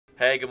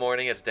Hey, good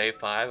morning. It's day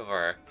 5 of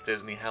our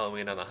Disney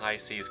Halloween on the High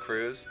Seas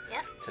cruise.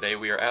 Yep. Today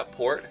we are at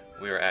port.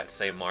 We are at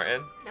St.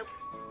 Martin. Nope.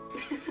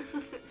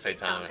 St.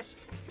 Thomas.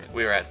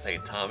 We are at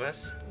St.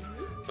 Thomas.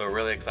 So we're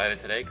really excited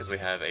today because we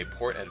have a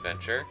port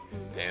adventure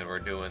and we're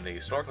doing the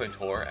snorkeling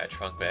tour at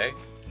Trunk Bay.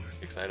 You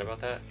excited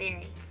about that?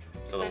 Very.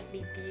 It's supposed to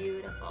be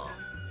beautiful.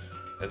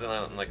 Isn't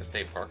that like a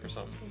state park or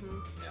something?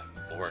 Mm-hmm. Yeah.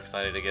 Well, we're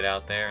excited to get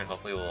out there and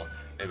hopefully we'll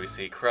maybe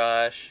see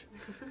Crush,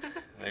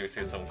 maybe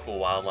see some cool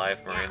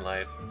wildlife, marine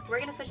life. We're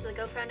going to switch to the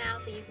GoPro now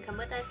so you can come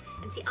with us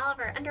and see all of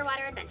our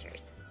underwater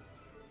adventures.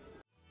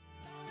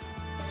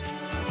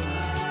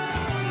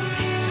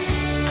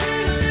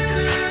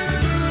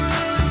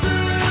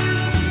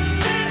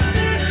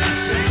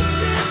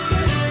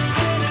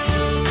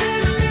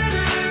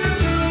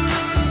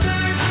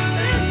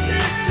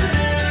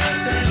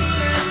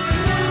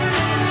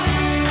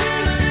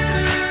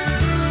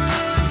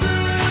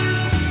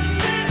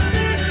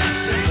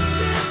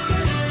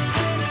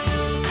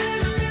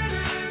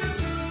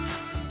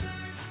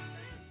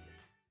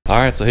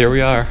 Alright, so here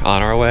we are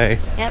on our way.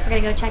 Yep, we're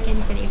gonna go check in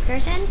for the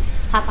excursion,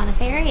 hop on the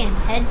ferry, and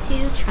head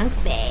to Trunk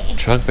Bay.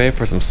 Trunk Bay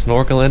for some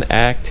snorkeling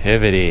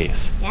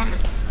activities. Yeah.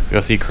 Go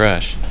see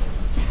Crush.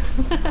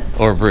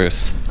 Or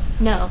Bruce.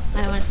 No,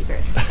 I don't want to see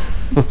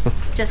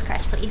Bruce. Just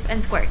Crush, please,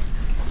 and Squirt.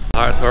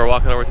 Alright, so we're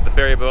walking over to the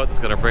ferry boat that's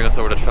gonna bring us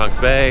over to Trunk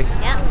Bay.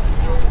 Yep.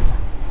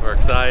 We're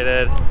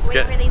excited.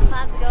 Wait for these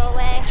clouds to go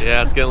away.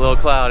 Yeah, it's getting a little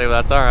cloudy,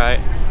 but that's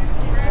alright.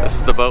 This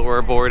is the boat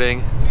we're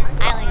boarding.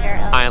 Island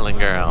Girl. Island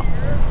Girl.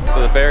 So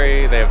the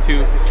ferry, they have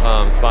 2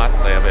 spots.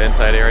 They have an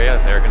inside area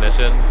that's air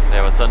conditioned. They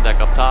have a sun deck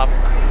up top,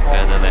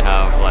 and then they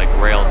have like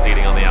rail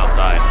seating on the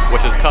outside,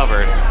 which is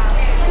covered,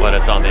 but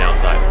it's on the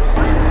outside.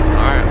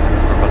 All right,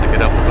 we're about to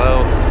get off the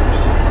boat.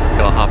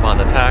 Go hop on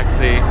the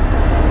taxi.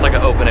 It's like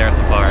an open air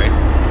safari,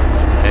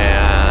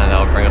 and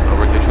that'll bring us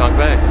over to Trunk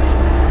Bay.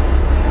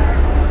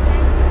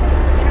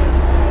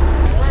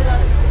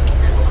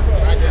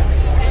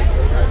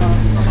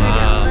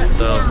 Wow,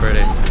 so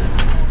pretty.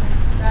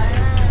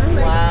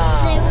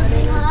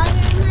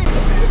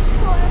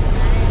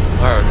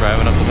 Alright, we're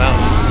driving up the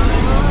mountains.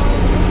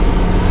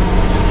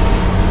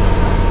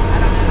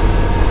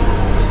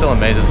 It still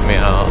amazes me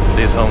how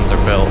these homes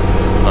are built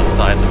on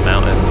sides of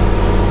mountains.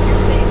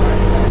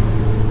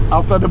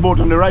 After the boat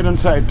on the right hand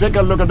side, take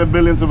a look at the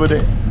buildings over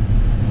there.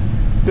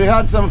 They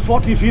had some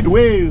 40-feet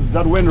waves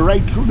that went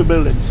right through the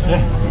buildings.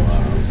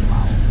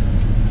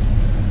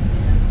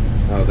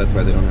 Oh, that's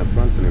why they don't have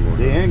fronts anymore.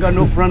 They ain't got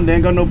no front, they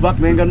ain't got no back,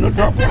 they ain't got no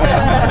top.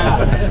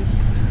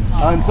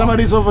 And some of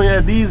these over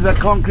here, these are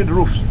concrete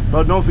roofs,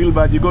 but don't feel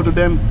bad. You go to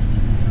them,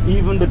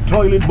 even the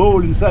toilet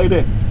bowl inside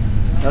there,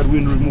 that we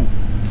remove.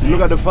 You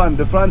look at the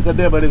fans are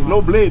there, but there's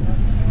no blade.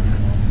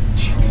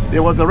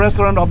 There was a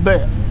restaurant up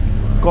there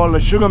called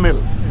the Sugar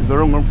Mill. It's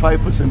around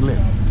 5%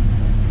 left.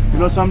 You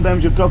know,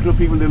 sometimes you talk to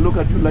people, they look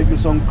at you like you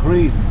sound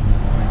crazy.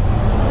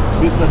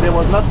 Mister, there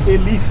was not a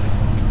leaf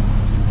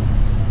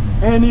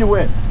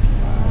anywhere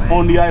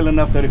on the island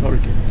after the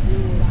hurricane.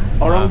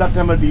 Around that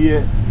time of the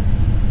year,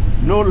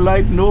 no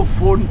light, no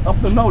phone. Up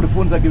to now, the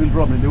phones are giving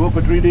problems. They work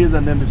for 3 days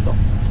and then they stop.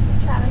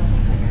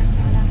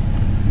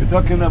 We're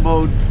talking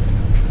about,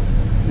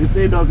 they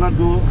say it does not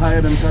go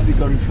higher than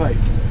category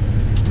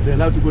 5. They're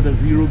allowed to go to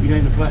 0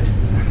 behind the 5.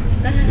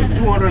 The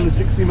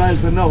 260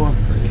 miles an hour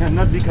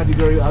cannot be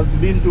category. I've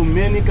been to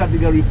many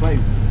category 5.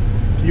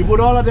 You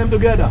put all of them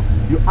together,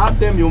 you add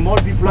them, you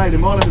multiply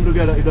them, all of them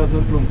together, it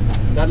doesn't come.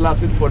 That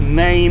lasted for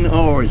 9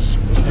 hours.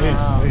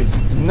 Wow.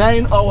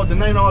 9 hours, the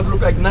 9 hours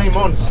look like 9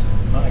 months.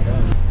 Oh my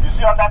God. You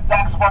see on that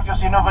dark spot you're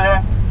seeing over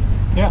there?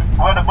 Yeah.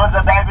 Where the birds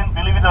are diving,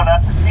 believe it or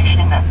not, fish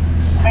in there.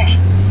 Fish.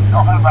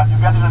 Don't feel bad, you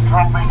get to the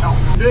Trunk Bay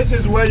too. This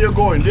is where you're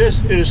going.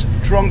 This is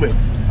Trunk Bay.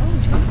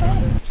 Oh, Trunk Bay.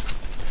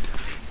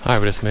 Alright,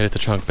 we just made it to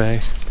Trunk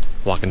Bay.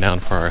 Walking down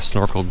for our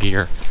snorkel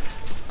gear.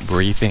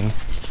 Breathing.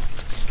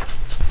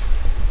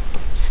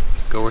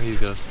 Go where he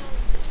goes.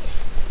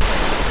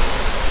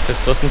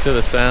 Just listen to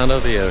the sound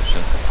of the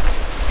ocean.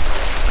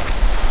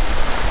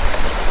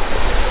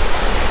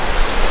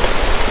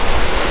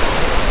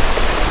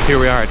 Here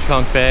we are at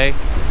Trunk Bay.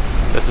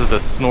 This is the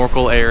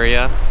snorkel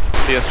area.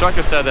 The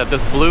instructor said that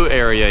this blue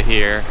area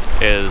here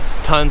is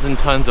tons and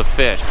tons of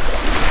fish.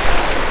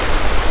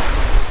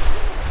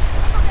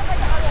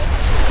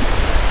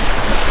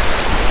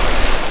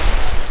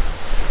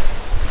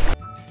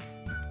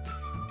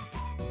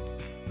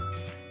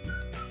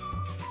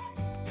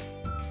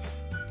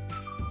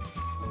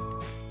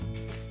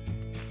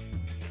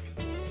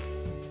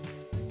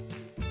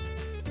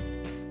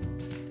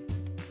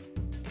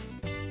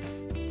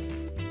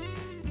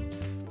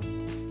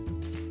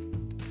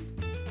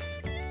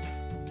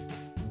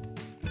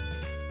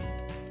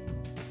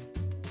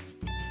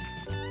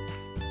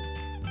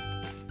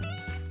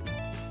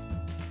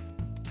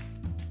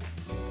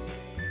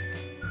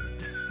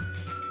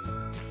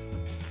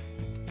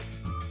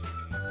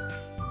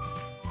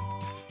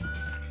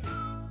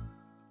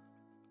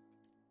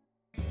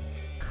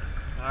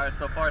 Alright,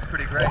 so far it's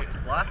pretty great.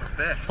 Lots of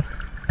fish.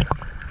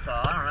 So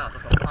I don't know, so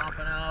some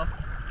pompano,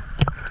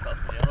 so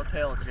some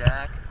yellowtail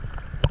jack.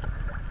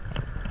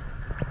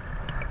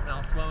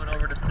 swimming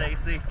over to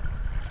Stacy.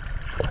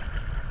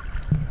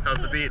 How's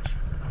the beach?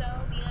 So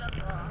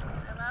beautiful.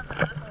 I love the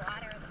aqua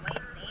water, the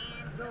white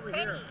sand. It's over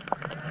here.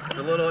 It's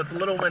a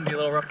little windy, a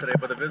little rough today,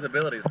 but the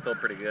visibility is still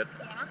pretty good.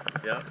 Yeah?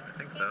 Yeah, I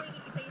think so.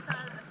 So you saw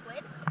the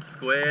squid?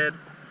 Squid.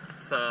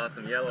 Saw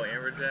some yellow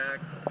amberjack.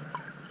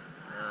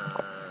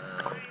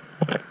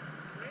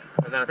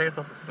 And then I think I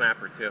saw some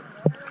snapper too.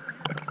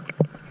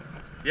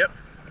 Yep.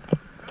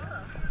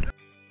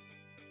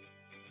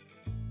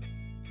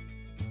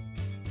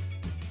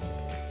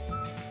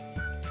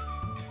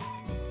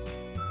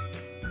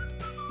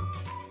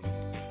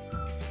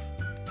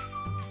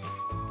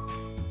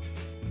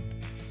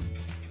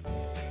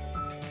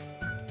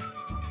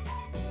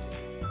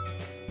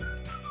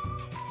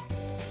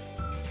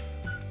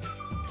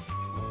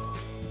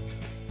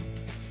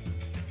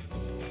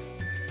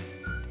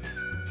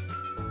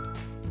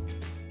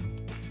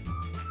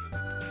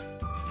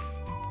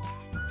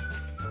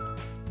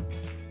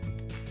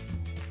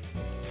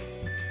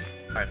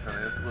 Alright, so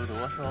they just blew the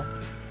whistle.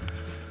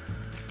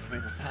 Which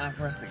means it's time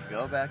for us to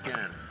go back in.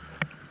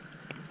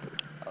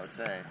 I would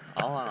say,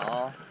 all in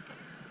all,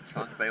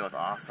 Trunks Bay was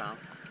awesome.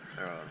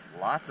 There was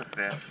lots of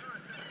fish.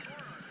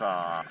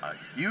 Saw a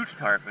huge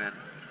tarpon.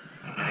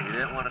 And if you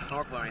didn't want to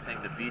snorkel or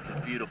anything, the beach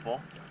is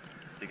beautiful.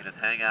 So you can just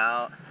hang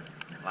out,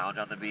 lounge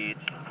on the beach.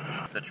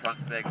 The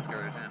Trunks Bay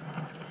excursion.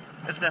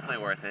 It's definitely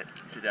worth it.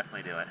 You should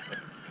definitely do it.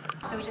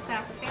 So we just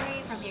got off the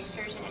ferry from the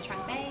excursion at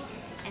Trunk Bay,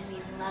 and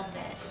we loved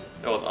it.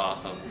 It was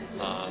awesome.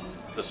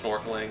 The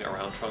snorkeling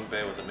around Trunk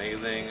Bay was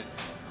amazing.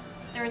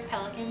 There was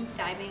pelicans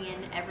diving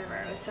in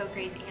everywhere. It was so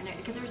crazy, and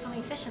because there were so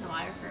many fish in the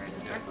water for the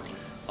snorkeling.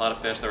 A lot of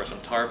fish. There was some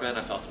tarpon.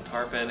 I saw some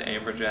tarpon,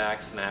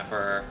 amberjack,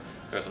 snapper.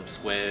 There were some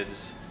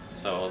squids.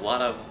 So a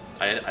lot of.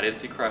 I didn't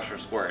see crush or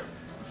squirt,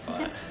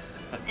 but.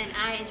 And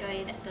I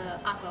enjoyed the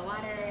aqua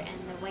water and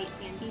the white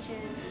sand beaches.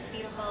 It was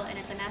beautiful, and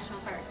it's a national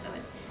park, so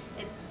it's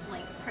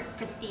like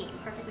pristine,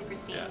 perfectly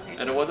pristine. Yeah.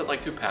 And it wasn't like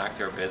too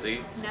packed or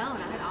busy. No,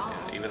 not at all.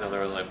 Yeah, even though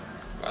there was like,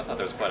 I thought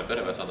there was quite a bit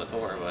of us on the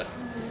tour, but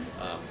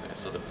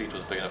so the beach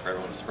was big enough for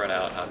everyone to spread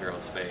out, have your own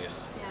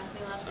space. Yeah,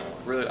 we loved So it.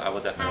 really, I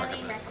would definitely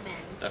Highly recommend.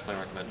 recommend.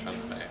 Definitely recommend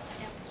Trunks Bay.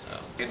 Yep. So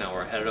now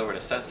we're headed over to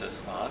Census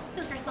Spot.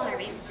 Since we're still in our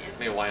bathing suit. I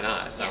mean, why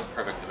not? It sounds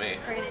perfect to me.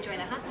 We're gonna enjoy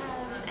the hot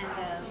tubs, and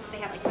they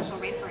have like special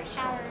rainforest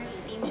showers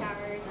and theme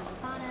showers and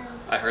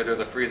saunas. I heard there's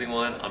a freezing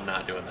one. I'm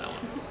not doing that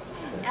one.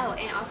 Oh,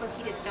 and also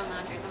heated stone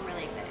loungers. I'm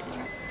really excited to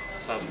try.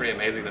 Sounds pretty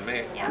amazing to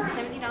me. Yeah, for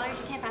 $17, you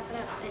can't pass it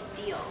up. It's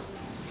a deal.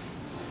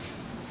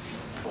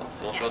 Cool.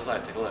 So let's go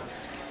inside, take a look.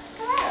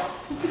 Hello.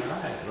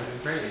 Alright, looking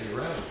great as you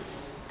rode.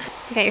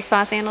 You got your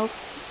spa sandals?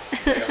 I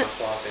got my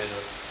spa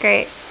sandals.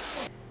 Great.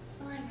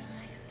 Well,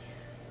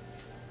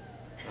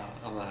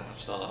 I'm relaxed. I'm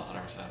still not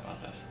 100% about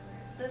this.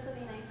 This would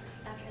be nice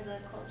after the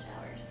cold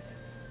showers.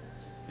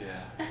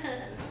 Yeah.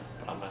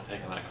 But I'm not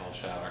taking that cold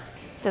shower.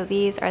 So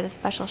these are the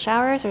special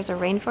showers. There's a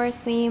rainforest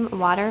theme,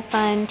 water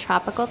fun,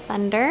 tropical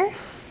thunder,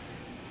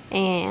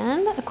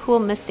 and a cool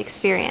mist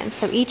experience.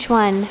 So each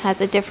one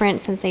has a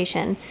different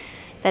sensation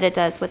that it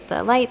does with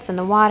the lights and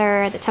the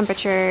water, the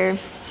temperature.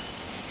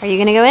 Are you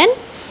gonna go in?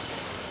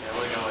 Yeah,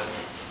 we're going.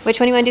 Which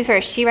one do you want to do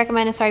first? She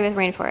recommended starting with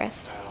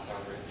rainforest. I'll start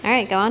with All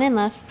right, go on in,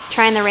 love.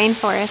 Trying the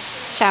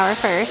rainforest shower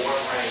first. warm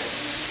rain.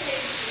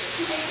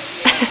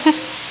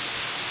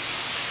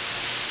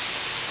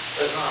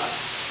 It's not.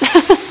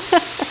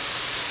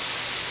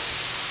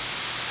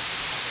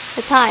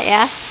 It's hot,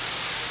 yeah?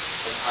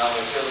 It's hot, but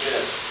it feels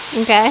good.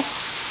 Okay.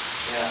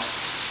 Yeah.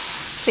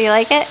 So you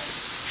like it?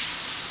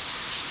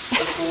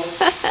 That's cool.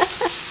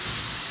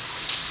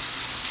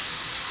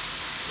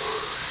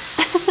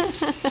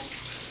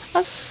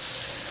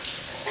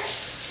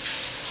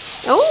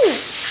 Oh!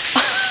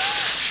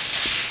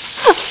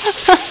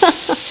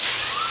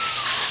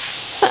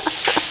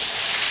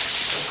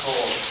 It's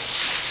cold.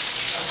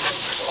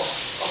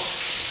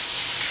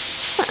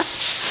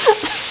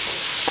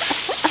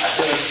 I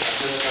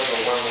shouldn't have a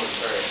warm one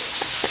first.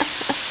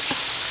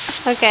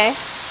 Okay.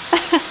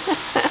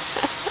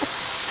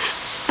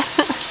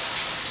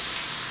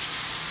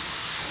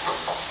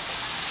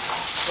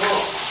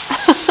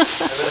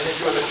 And then hit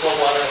you with the cold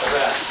water in the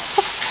back.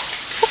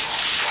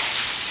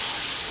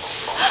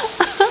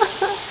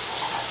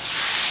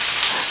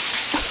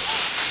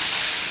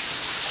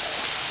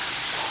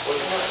 What's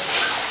the matter?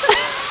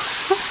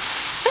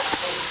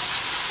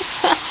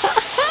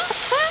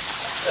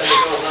 And it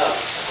goes up.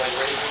 It's like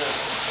raising up.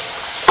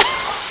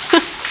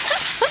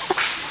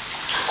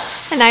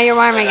 And now you're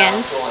warm And now again.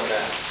 I'm cooling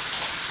down.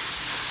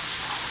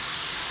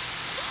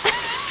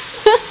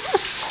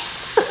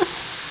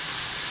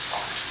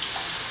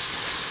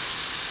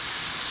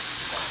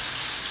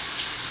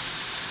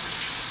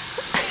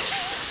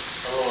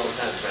 A little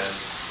intense, man.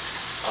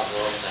 I was a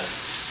little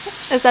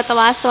intense. Is that the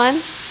last one?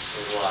 This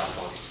is the last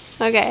one.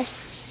 Okay.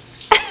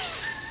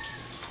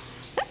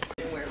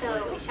 So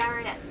we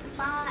showered at the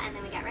spa, and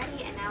then we got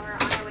ready, and now we're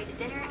on our way to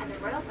dinner at the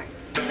Royal Park.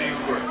 Main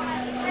course.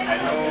 I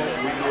know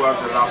we do have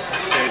the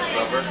lobster taste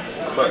lover,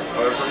 but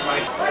however my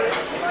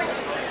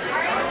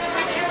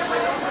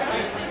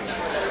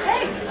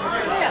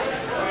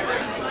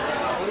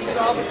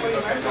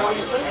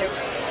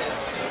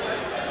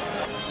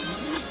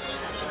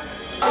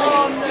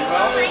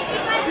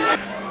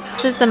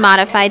This is the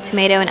modified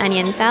tomato and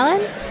onion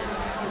salad.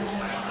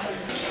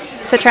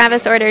 So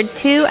Travis ordered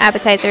 2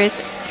 appetizers,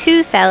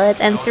 2 salads,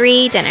 and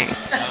 3 dinners.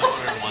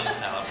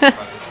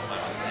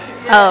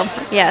 Oh,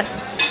 yes.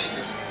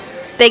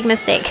 Big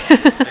mistake.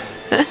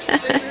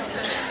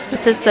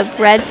 This is the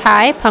red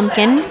Thai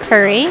pumpkin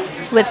curry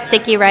with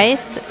sticky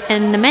rice.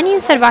 And the menu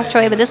said bok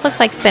choy, but this looks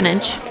like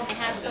spinach. I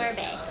have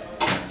sorbet.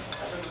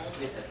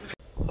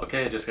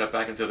 Okay, just got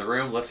back into the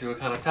room. Let's see what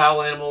kind of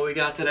towel animal we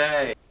got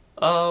today.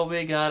 Oh,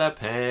 we got a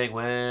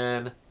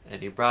penguin,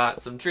 and he brought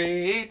some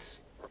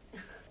treats.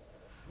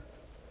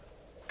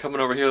 Coming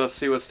over here, let's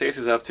see what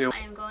Stacy's up to. I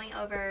am going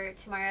over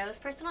tomorrow's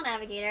personal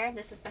navigator.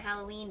 This is the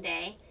Halloween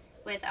day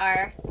with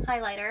our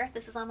highlighter.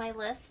 This is on my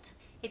list.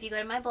 If you go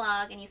to my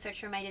blog and you search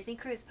for my Disney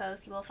cruise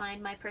post, you will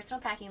find my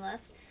personal packing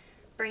list.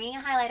 Bringing a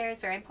highlighter is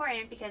very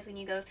important because when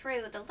you go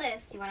through the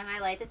list, you want to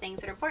highlight the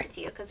things that are important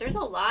to you because there's a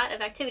lot of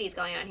activities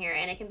going on here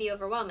and it can be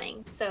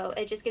overwhelming. So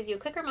it just gives you a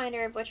quick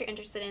reminder of what you're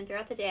interested in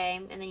throughout the day,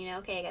 and then you know,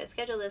 okay, I got to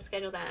schedule this,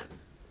 schedule that.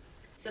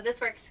 So this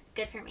works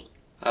good for me.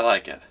 I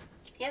like it.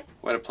 Yep.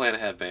 Way to plan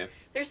ahead, babe.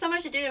 There's so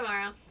much to do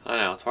tomorrow. I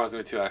know, tomorrow's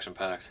gonna be too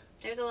action-packed.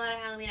 There's a lot of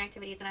Halloween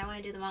activities and I want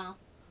to do them all.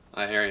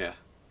 I hear ya.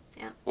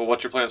 Yeah. Well,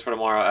 what's your plans for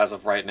tomorrow as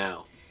of right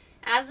now?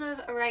 As of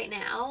right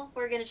now,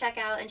 we're going to check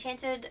out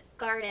Enchanted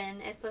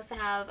Garden. Is supposed to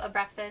have a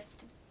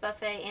breakfast,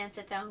 buffet, and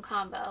sit-down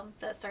combo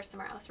that starts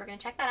tomorrow. So we're going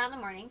to check that out in the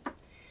morning.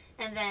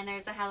 And then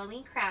there's a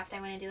Halloween craft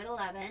I'm going to do at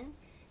 11.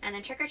 And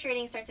then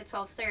trick-or-treating starts at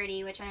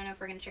 12:30, which I don't know if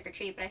we're going to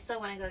trick-or-treat, but I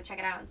still want to go check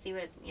it out and see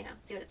what,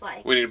 see what it's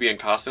like. We need to be in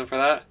costume for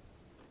that?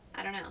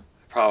 I don't know.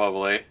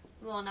 Probably.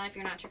 Well, not if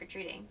you're not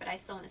trick-or-treating, but I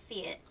still want to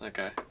see it.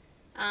 Okay.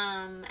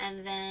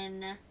 And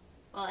then...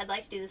 Well, I'd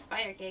like to do the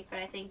spider cake, but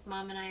I think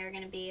Mom and I are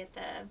going to be at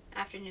the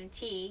afternoon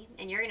tea,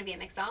 and you're going to be at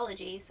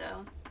mixology,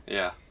 so...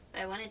 Yeah. But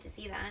I wanted to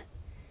see that.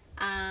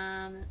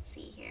 Let's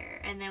see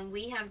here. And then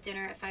we have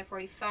dinner at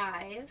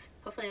 5:45.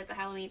 Hopefully that's a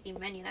Halloween-themed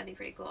menu. That'd be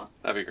pretty cool.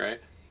 That'd be great.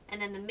 And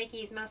then the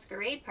Mickey's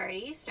Masquerade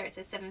Party starts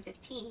at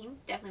 7:15.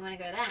 Definitely want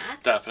to go to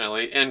that.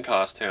 Definitely. In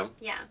costume.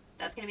 Yeah.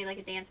 That's going to be like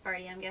a dance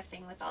party, I'm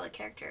guessing, with all the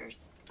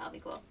characters. That'll be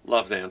cool.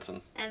 Love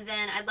dancing. And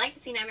then I'd like to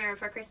see Nightmare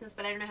Before Christmas,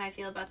 but I don't know how I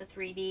feel about the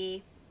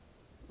 3D...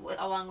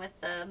 along with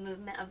the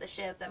movement of the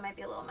ship. That might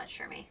be a little much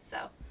for me,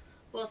 so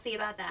we'll see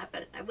about that,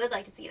 but I would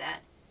like to see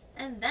that.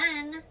 And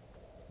then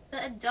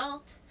the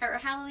adult, or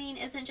Halloween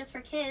isn't just for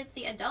kids,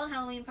 the adult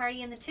Halloween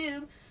party in the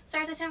tube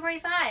starts at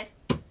 10:45.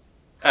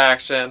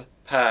 Action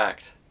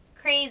packed.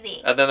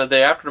 Crazy. And then the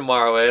day after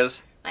tomorrow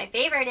is... My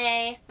favorite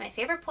day, my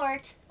favorite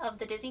port of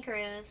the Disney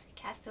cruise,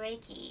 Castaway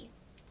Cay.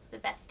 It's the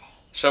best day.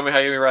 Show me how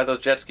you ride those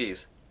jet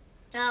skis.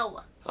 No.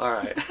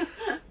 Alright.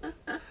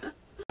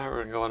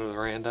 We're gonna go on to the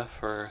veranda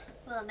for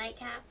Little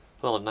nightcap.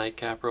 a little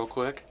nightcap real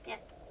quick.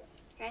 Yep.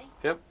 Ready?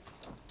 Yep.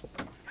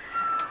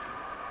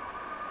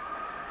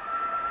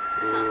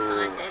 Sounds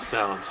haunted.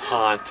 Sounds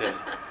haunted.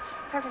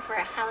 Perfect for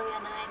a Halloween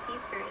on the High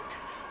Seas cruise.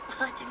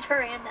 Haunted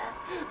veranda.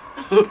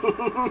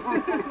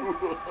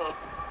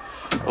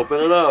 Open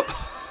it up.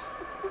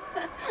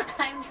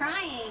 I'm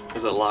trying.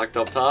 Is it locked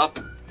up top?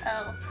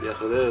 Oh.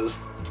 Yes, it is.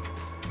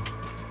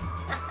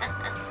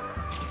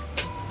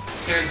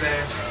 Cheers,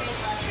 babe.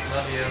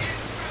 Love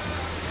you.